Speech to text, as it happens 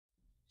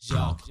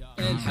جاك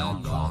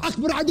الحلاق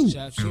أكبر عدو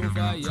شاف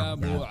شوفه يا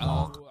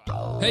معاق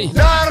هي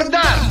دار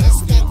دار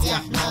اسكت يا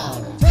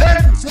حمار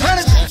فرد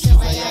فرد شاف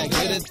شوفه يا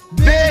قرد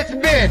بيت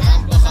بيت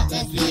بخبى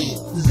فيه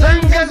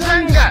زنقة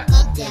زنقة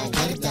نط يا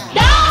قردة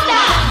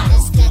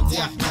اسكت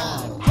يا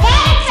حمار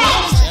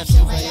شاف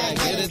شوفه يا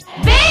قرد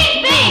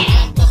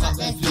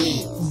بخبى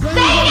فيه نط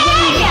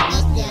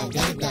يا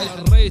قردة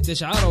حريت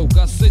شعره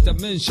وقصيته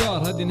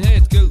بمنشار هذه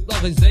نهاية كل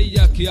طاغي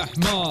زيك يا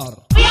حمار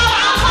يا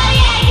عمر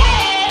يا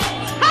قرد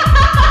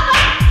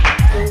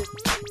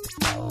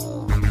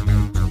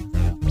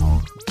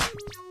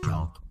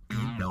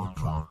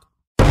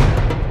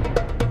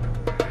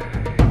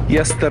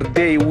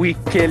Yesterday we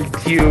killed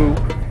you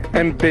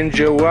in Ben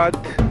Jawad.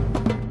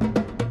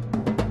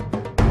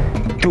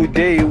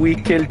 Today we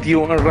killed you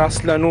in Ras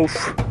Lanouf.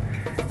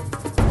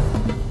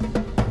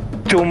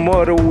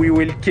 Tomorrow we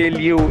will kill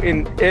you in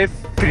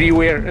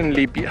everywhere in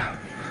Libya.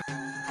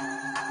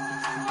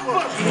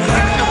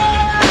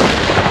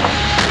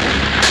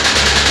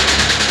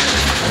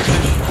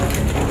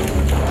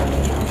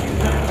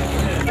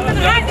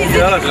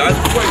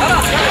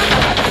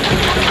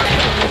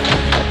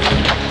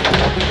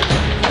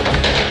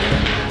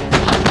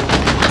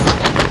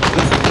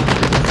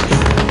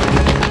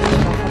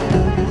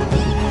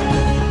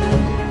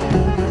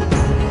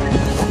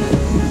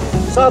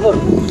 صابر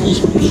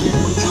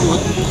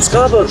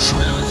صابر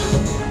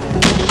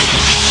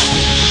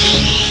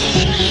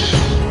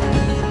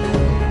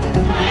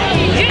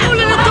جئوا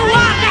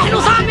للثوار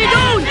نحن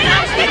صامدون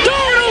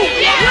دوروا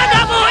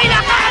واذهبوا الى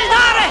قعر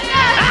داره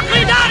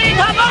عقل داره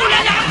اذهبوا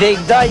لنا. They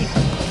die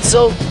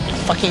so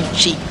fucking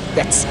cheap,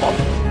 that's all.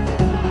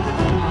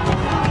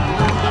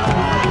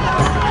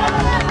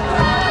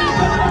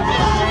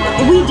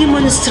 We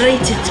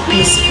demonstrated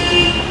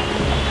peacefully,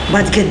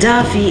 but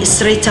Gaddafi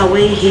straight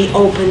away he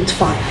opened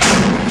fire.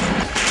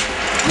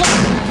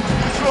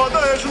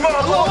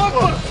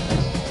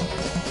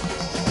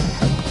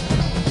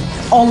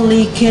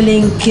 Only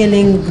killing,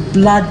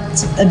 blood.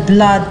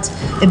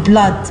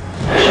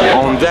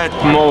 On that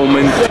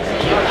moment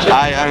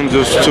I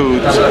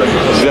understood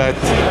that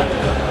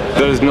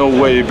there is no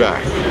way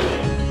back.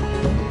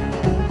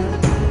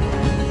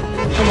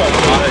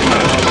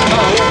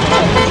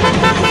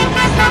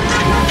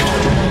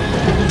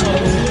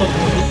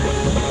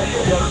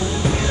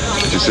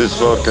 This is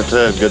for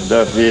Qatar,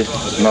 Gaddafi,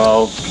 now,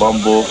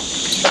 bamboo,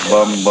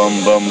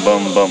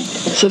 bam.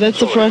 So that's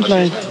the front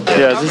line?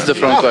 Yeah, this is the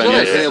front line,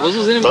 yes.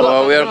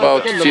 We are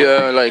about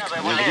like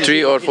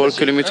 3 or 4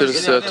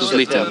 kilometers to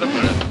Zlita.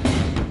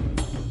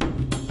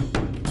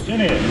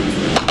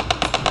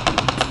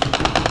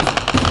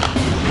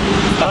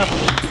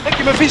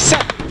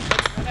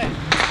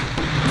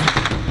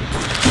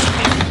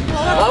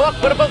 الله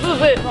اكبر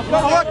بصوصي.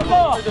 الله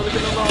اكبر.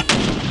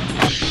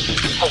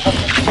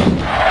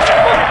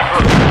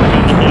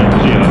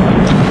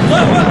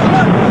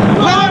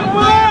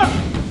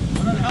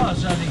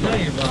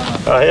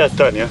 هي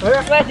الثانية.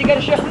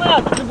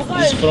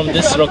 This is from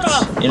this rocks,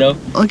 you know.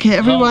 Okay,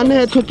 everyone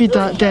could be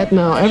dead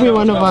now. Every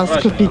one of us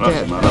could be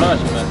dead.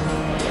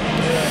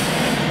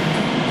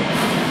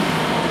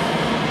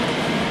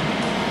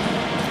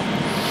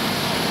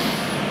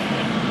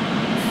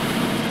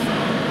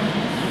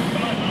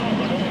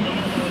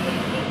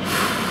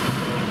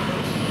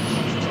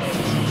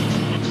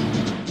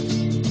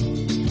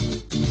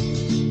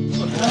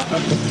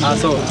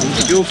 So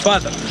you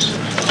father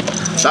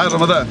تعال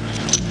رمضان.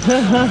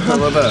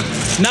 رمضان.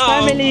 now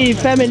Family.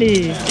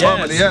 Family,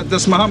 yeah.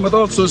 This Muhammad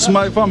also is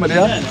my family,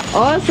 yeah.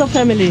 Also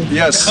family.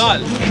 Yes.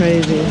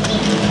 Crazy.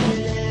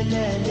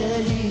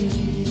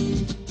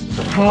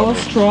 How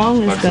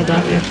strong is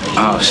Gaddafi?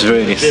 Oh, it's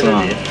really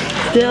strong.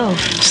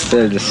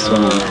 Still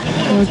strong.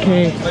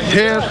 Okay.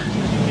 Here,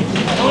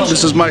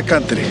 this is my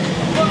country.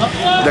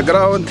 The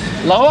ground,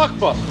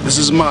 this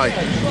is my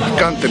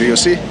country, you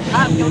see?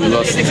 We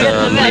lost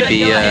maybe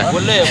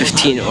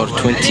 15 or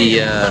 20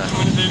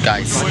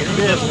 guys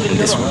in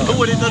this one.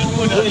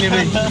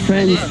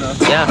 Friends.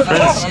 Yeah,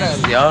 friends.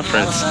 They are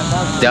friends.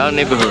 They are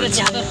neighborhoods.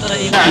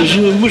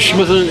 مش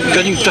مثلا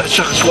قاعدين تحت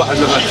شخص واحد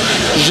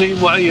زي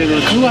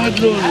معين، كل واحد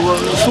له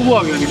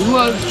ثوار يعني،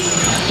 كل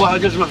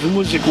واحد يسمع في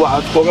الموسيقى،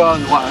 واحد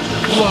قرآن، واحد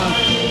كل واحد.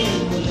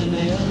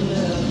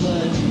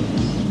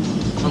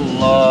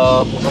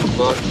 الله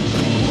أكبر.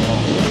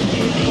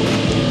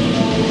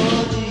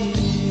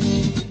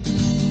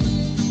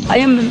 I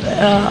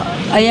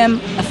am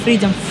a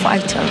freedom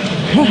fighter,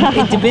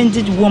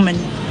 independent woman,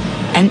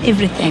 and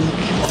everything.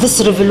 This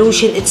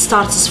revolution, it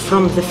starts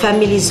from the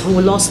families who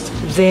lost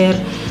their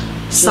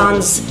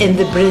sons in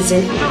the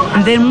prison.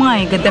 And their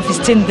mind, Gaddafi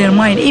still in their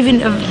mind, even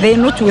if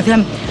they're not with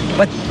him,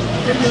 but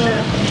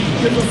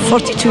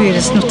 42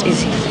 years is not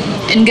easy.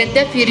 In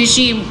Gaddafi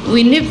regime,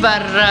 we never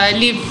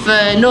live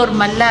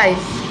normal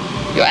life.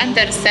 You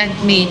understand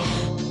me?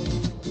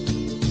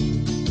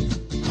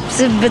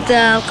 بسبة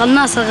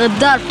القناص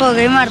الغدار فوق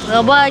عمارة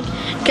غباق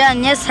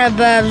كان يسحب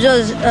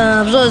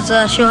بزوز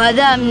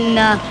شهداء من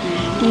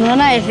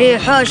هنا في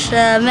حوش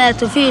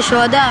ماتوا فيه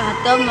شهداء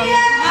حتى هم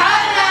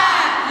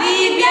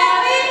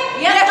ليبياوي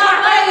يطلع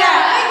برا.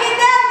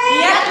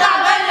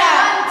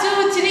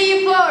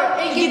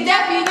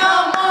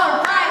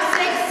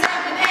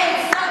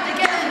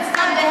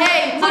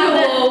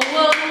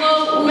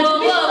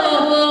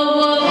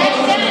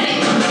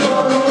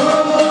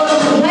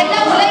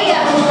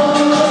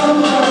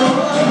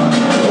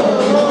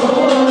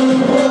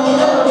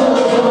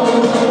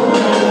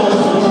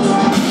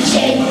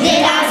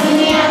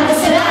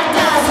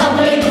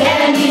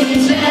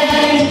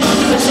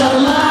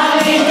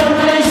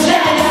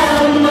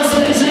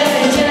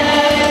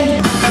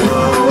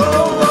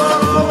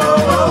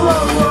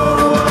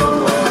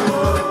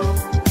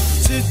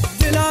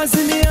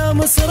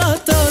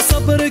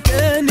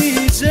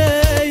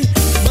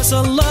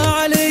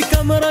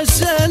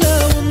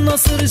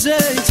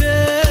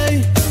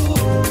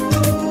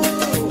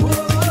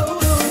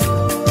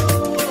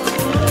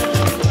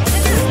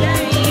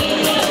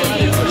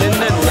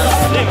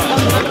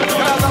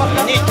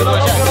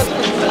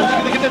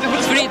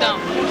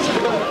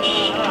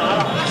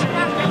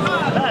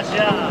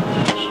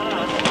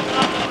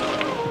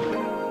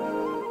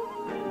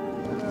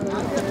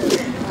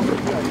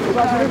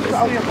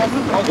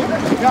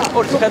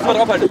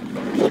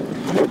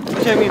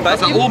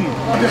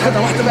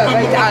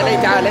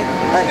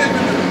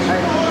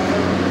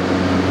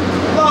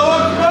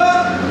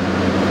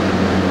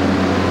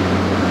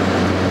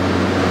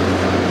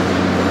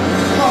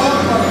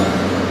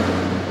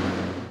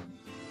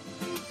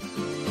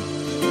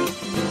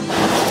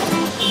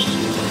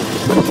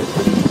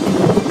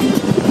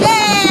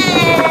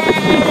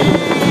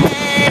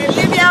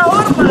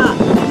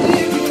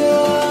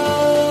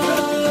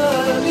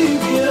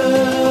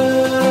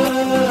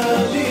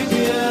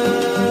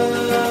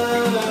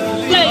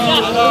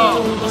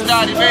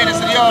 تعالي بين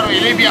سنيوري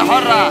ليبيا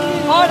حرة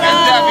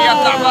كذاب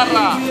يطلع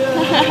برا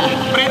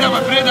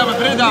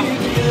فريدم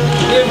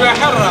ليبيا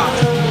حرة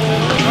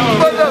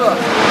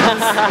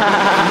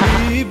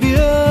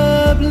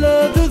ليبيا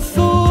بلاد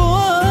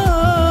الثوار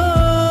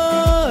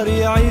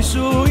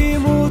يعيشوا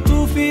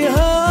ويموتوا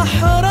فيها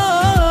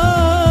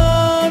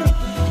أحرار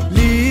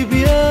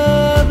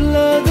ليبيا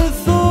بلاد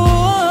الثوار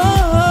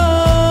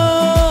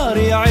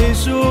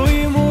يعيشوا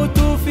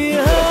ويموتوا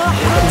فيها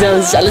أحرار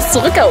Das ist alles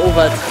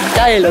zurückerobert.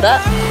 Geil, oder?